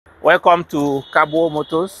Welcome to Cabo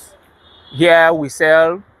Motors. Here we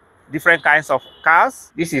sell different kinds of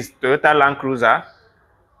cars. This is Toyota Land Cruiser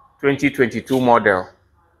 2022 model.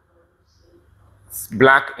 It's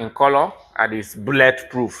black in color and it's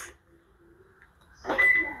bulletproof.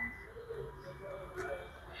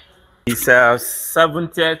 It's a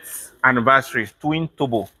 70th anniversary twin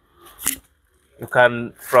turbo. You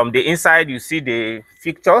can, from the inside, you see the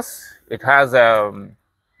features. It has a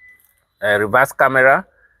reverse camera,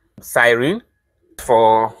 siren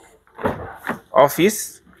for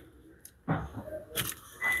office.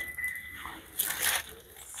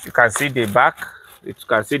 You can see the back. You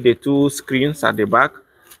can see the two screens at the back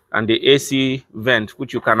and the AC vent,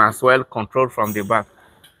 which you can as well control from the back.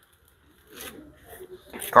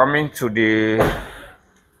 Coming to the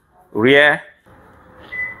rear,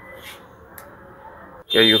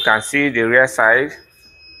 here you can see the rear side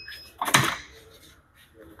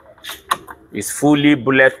is fully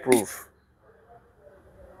bulletproof,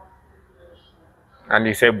 and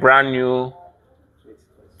it's a brand new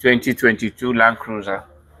 2022 Land Cruiser.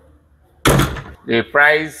 The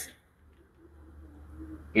price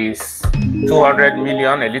is 200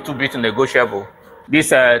 million, a little bit negotiable. This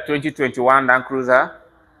 2021 Land Cruiser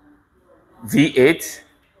V8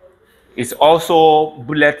 is also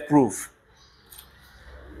bulletproof.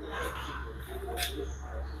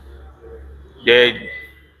 The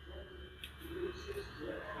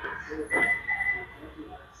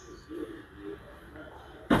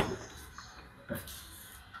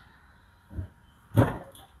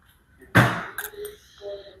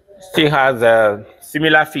still has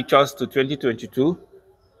similar features to 2022,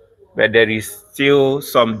 but there is still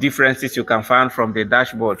some differences you can find from the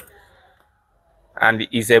dashboard. And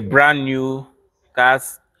it's a brand new car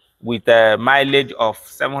with a mileage of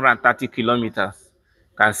 730 kilometers.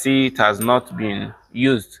 You can see it has not been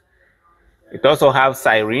used. It also has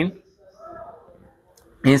siren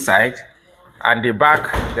inside, and the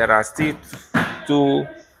back there are still two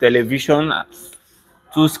television,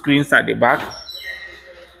 two screens at the back.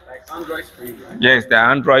 Like Android screen, right? Yes, the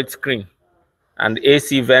Android screen and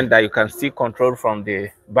AC vent that you can still control from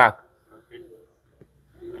the back.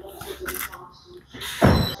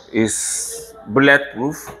 Is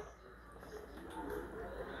bulletproof.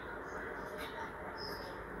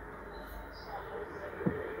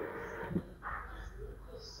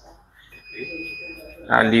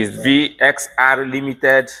 And is VXR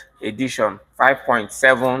limited edition,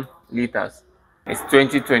 5.7 liters. It's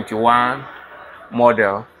 2021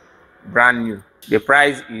 model, brand new. The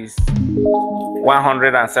price is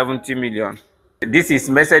 170 million. This is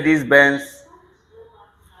Mercedes-Benz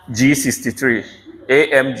G63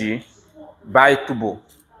 AMG bi-turbo.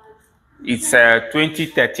 It's a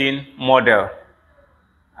 2013 model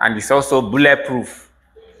and it's also bulletproof.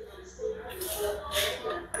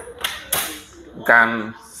 You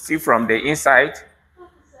can see from the inside,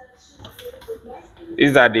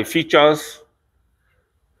 these are the features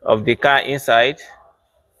of the car inside.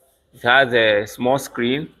 It has a small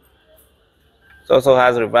screen. It also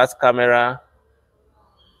has reverse camera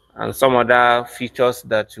and some other features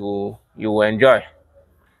that you will enjoy.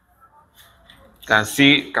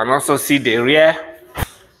 You can also see the rear.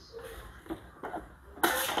 You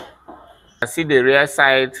can see the rear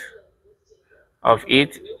side of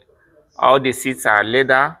it. All the seats are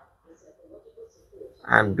leather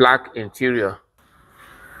and black interior.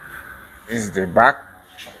 This is the back.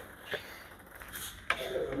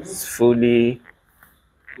 It's fully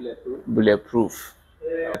bulletproof.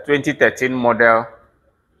 2013 model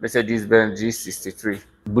Mercedes-Benz G63,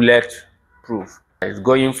 bulletproof. It's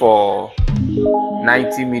going for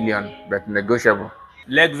 90 million, but negotiable.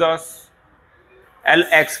 Lexus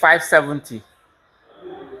LX 570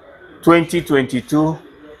 2022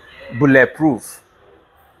 bulletproof.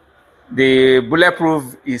 The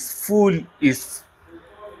bulletproof is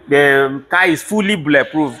the car is fully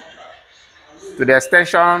bulletproof to the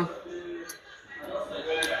extension.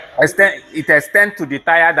 It extends to the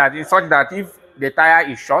tire that is such that if the tire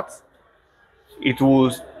is short, it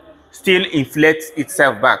will still inflate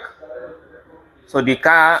itself back. So the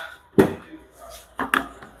car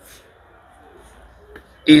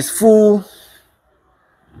is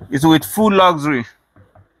with full luxury.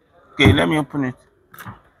 Okay, let me open it.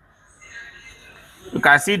 You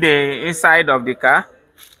can see the inside of the car.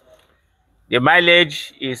 The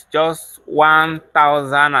mileage is just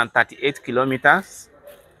 1,038 kilometers.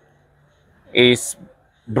 It's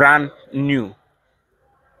brand new.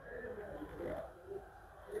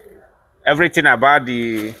 Everything about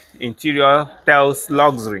the interior tells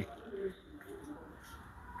luxury.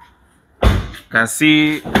 You can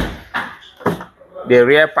see the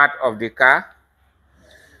rear part of the car.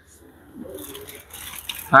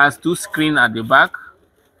 Has two screens at the back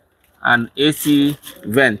and AC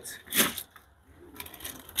vent.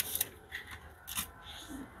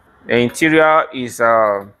 The interior is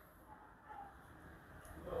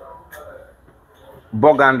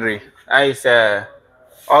burgundy. That is a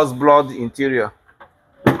horse blood interior.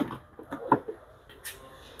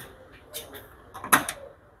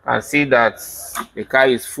 I see that the car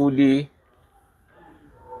is fully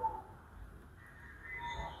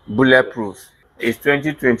bulletproof. It's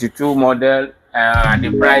 2022 model and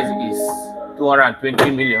the price is 220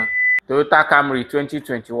 million. Toyota Camry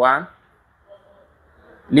 2021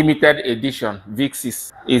 limited edition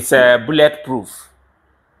V6. It's bulletproof.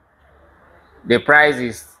 The price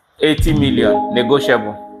is 80 million,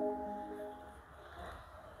 negotiable.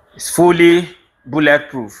 It's fully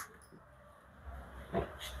bulletproof.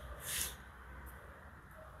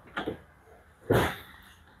 You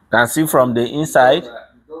can see from the inside.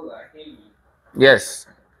 Yes,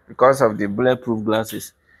 because of the bulletproof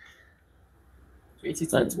glasses.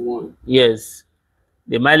 2021. Yes,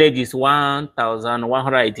 the mileage is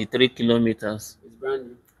 1,183 kilometers. It's brand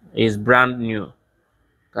new. It's brand new. You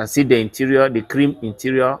can see the interior, the cream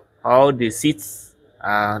interior. All the seats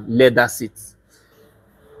are leather seats.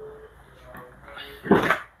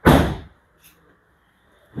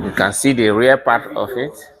 You can see the rear part of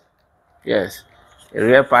it. Yes, the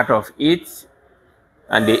rear part of it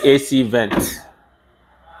and the AC vent.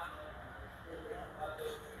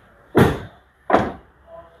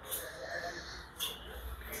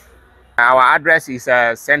 Our address is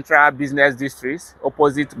Central Business District,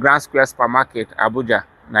 opposite Grand Square Supermarket, Abuja,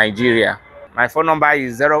 Nigeria. My phone number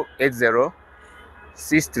is 080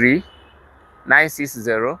 63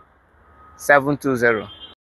 960 720.